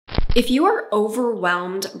If you are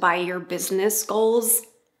overwhelmed by your business goals,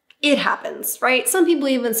 it happens, right? Some people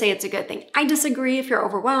even say it's a good thing. I disagree. If you're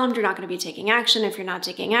overwhelmed, you're not going to be taking action. If you're not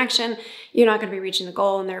taking action, you're not going to be reaching the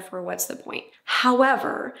goal, and therefore, what's the point?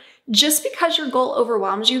 However, just because your goal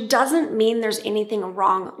overwhelms you doesn't mean there's anything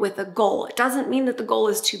wrong with the goal. It doesn't mean that the goal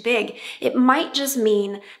is too big. It might just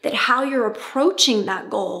mean that how you're approaching that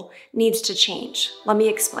goal needs to change. Let me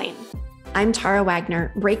explain. I'm THRU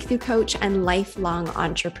Wagner, breakthrough coach and lifelong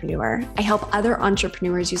entrepreneur. I help other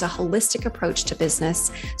entrepreneurs use a holistic approach to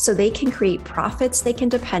business so they can create profits they can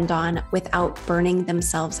depend on without burning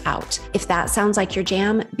themselves out. If that sounds like your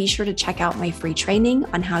jam, be sure to check out my free training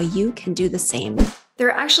on how you can do the same. There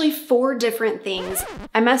are actually 4 different things.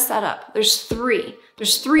 I messed that up. There's 3.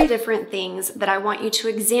 There's 3 different things that I want you to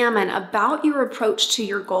examine about your approach to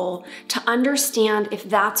your goal to understand if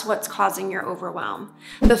that's what's causing your overwhelm.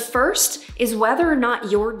 The first is whether or not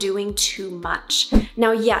you're doing too much.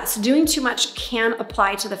 Now, yes, doing too much can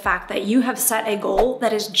apply to the fact that you have set a goal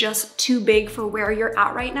that is just too big for where you're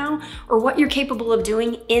at right now or what you're capable of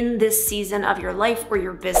doing in this season of your life or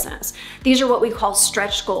your business. These are what we call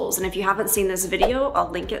stretch goals. And if you haven't seen this video, I'll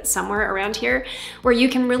link it somewhere around here where you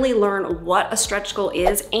can really learn what a stretch goal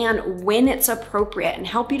is and when it's appropriate and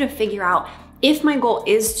help you to figure out if my goal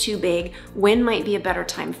is too big, when might be a better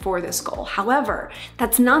time for this goal. However,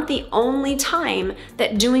 that's not the only time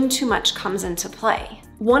that doing too much comes into play.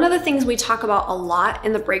 One of the things we talk about a lot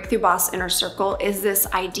in the Breakthrough Boss Inner Circle is this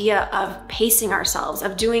idea of pacing ourselves,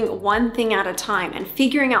 of doing one thing at a time and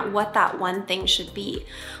figuring out what that one thing should be.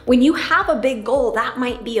 When you have a big goal, that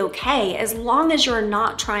might be okay as long as you're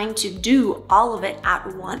not trying to do all of it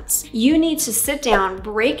at once. You need to sit down,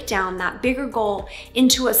 break down that bigger goal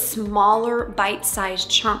into a smaller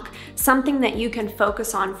bite-sized chunk, something that you can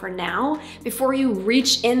focus on for now before you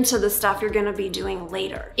reach into the stuff you're gonna be doing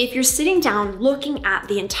later. If you're sitting down looking at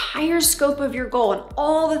the entire scope of your goal and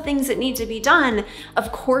all the things that need to be done,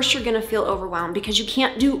 of course you're gonna feel overwhelmed because you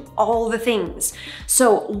can't do all the things.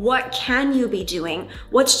 So what can you be doing?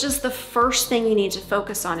 What's just the first thing you need to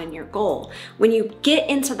focus on in your goal? When you get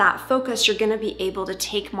into that focus, you're gonna be able to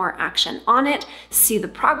take more action on it, see the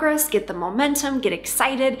progress, get the momentum, get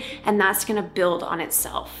excited, and that's gonna build on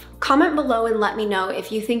itself. Comment below and let me know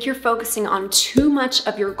if you think you're focusing on too much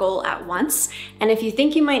of your goal at once, and if you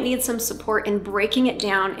think you might need some support in breaking it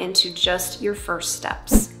down into just your first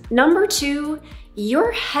steps. Number 2,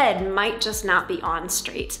 your head might just not be on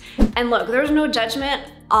straight. And look, there's no judgment.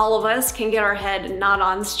 All of us can get our head not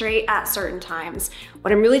on straight at certain times.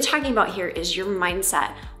 What I'm really talking about here is your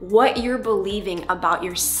mindset, what you're believing about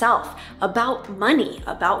yourself, about money,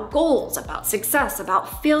 about goals, about success,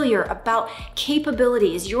 about failure, about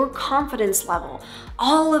capabilities, your confidence level.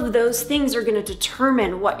 All of those things are going to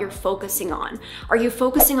determine what you're focusing on. Are you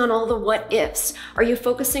focusing on all the what ifs? Are you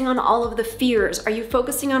focusing on all of the fears? Are you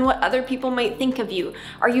focusing on what other people might think of you?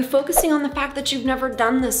 Are you focusing on the fact that you've never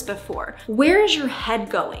done this before? Where is your head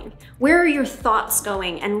going? Where are your thoughts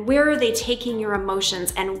going? And where are they taking your emotions?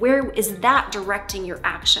 And where is that directing your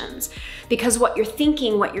actions? Because what you're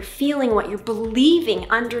thinking, what you're feeling, what you're believing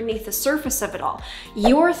underneath the surface of it all,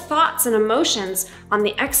 your thoughts and emotions on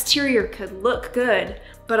the exterior could look good,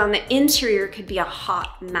 but on the interior could be a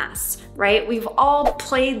hot mess, right? We've all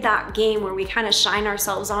played that game where we kind of shine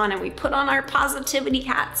ourselves on and we put on our positivity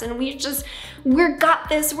hats and we're got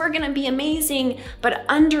this, we're gonna be amazing. But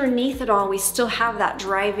underneath it all, we still have that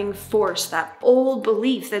driving force, that old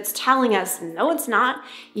belief that's telling us, no, it's not.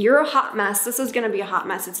 You're a hot mess. This is gonna be a hot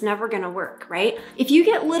mess. It's never gonna work, right? If you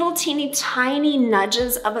get little teeny tiny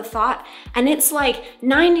nudges of a thought and it's like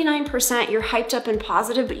 99% you're hyped up and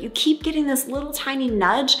positive, but you keep getting this little tiny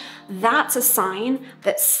nudge, that's a sign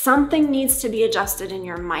that something needs to be adjusted in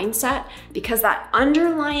your mindset, because that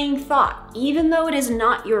underlying thought, even though it is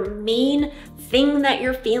not your main thing that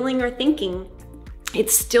you're feeling or thinking,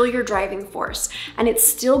 it's still your driving force, and it's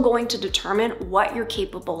still going to determine what you're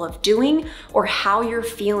capable of doing or how you're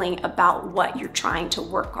feeling about what you're trying to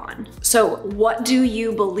work on. So what do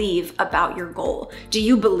you believe about your goal? Do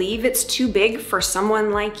you believe it's too big for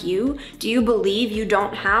someone like you? Do you believe you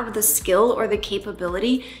don't have the skill or the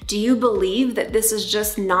capability? Do you believe that this is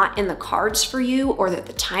just not in the cards for you, or that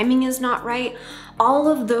the timing is not right? All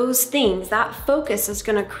of those things, that focus is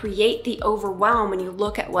going to create the overwhelm when you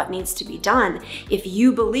look at what needs to be done if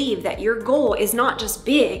you believe that your goal is not just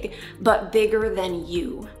big, but bigger than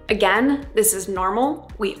you. Again, this is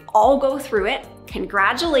normal. We all go through it.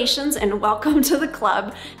 congratulations and welcome to the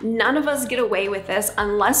club. None of us get away with this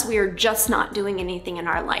unless we are just not doing anything in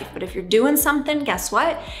our life. But if you're doing something, guess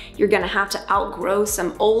what? You're gonna have to outgrow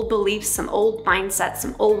some old beliefs, some old mindsets,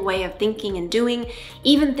 some old way of thinking and doing,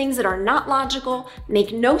 even things that are not logical,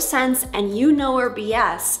 make no sense, and you know are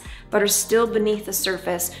BS, but are still beneath the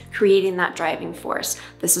surface, creating that driving force.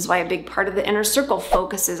 This is why a big part of the inner circle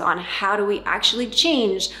focuses on how do we actually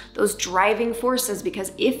change those driving forces,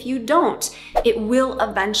 because if you don't, it will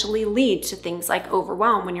eventually lead to things like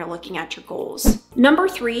overwhelm when you're looking at your goals. Number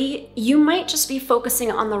 3, you might just be focusing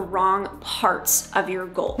on the wrong parts of your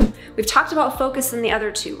goal. We've talked about focus in the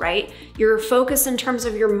other 2, right? Your focus in terms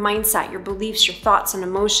of your mindset, your beliefs, your thoughts and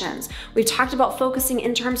emotions. We've talked about focusing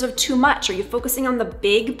in terms of too much. Are you focusing on the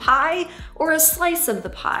big pie or a slice of the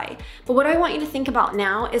pie? But what I want you to think about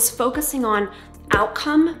now is focusing on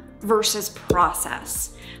outcome versus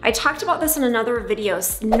process. I talked about this in another video,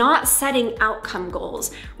 not setting outcome goals,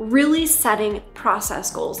 really setting process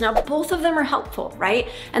goals. Now, both of them are helpful, right?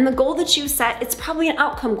 And the goal that you set, it's probably an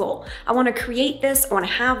outcome goal. I want to create this, I want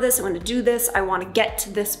to have this, I want to do this, I want to get to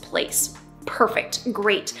this place. Perfect,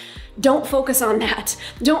 great. Don't focus on that.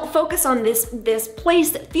 Don't focus on this place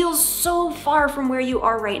that feels so far from where you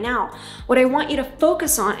are right now. What I want you to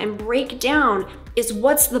focus on and break down is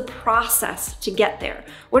what's the process to get there?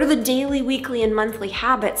 What are the daily, weekly, and monthly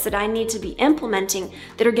habits that I need to be implementing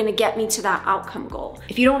that are gonna get me to that outcome goal?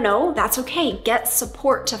 If you don't know, that's okay. Get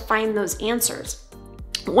support to find those answers.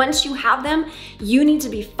 Once you have them, you need to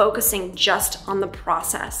be focusing just on the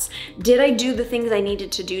process. Did I do the things I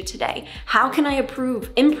needed to do today? How can I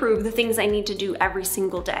improve the things I need to do every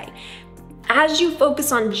single day? As you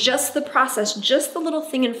focus on just the process, just the little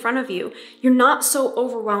thing in front of you, you're not so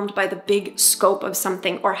overwhelmed by the big scope of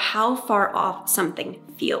something or how far off something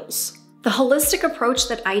feels. The holistic approach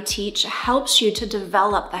that I teach helps you to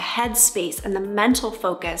develop the headspace and the mental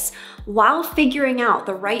focus while figuring out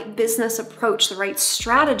the right business approach, the right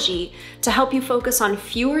strategy to help you focus on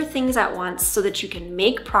fewer things at once so that you can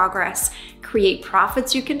make progress, create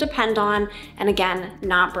profits you can depend on, and again,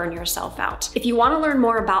 not burn yourself out. If you want to learn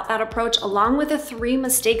more about that approach, along with the 3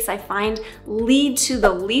 mistakes I find lead to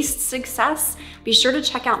the least success, be sure to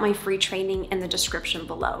check out my free training in the description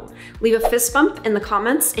below. Leave a fist bump in the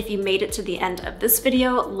comments if you made it to the end of this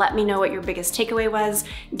video. Let me know what your biggest takeaway was.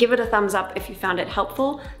 Give it a thumbs up if you found it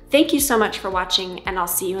helpful. Thank you so much for watching, and I'll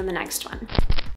see you in the next one.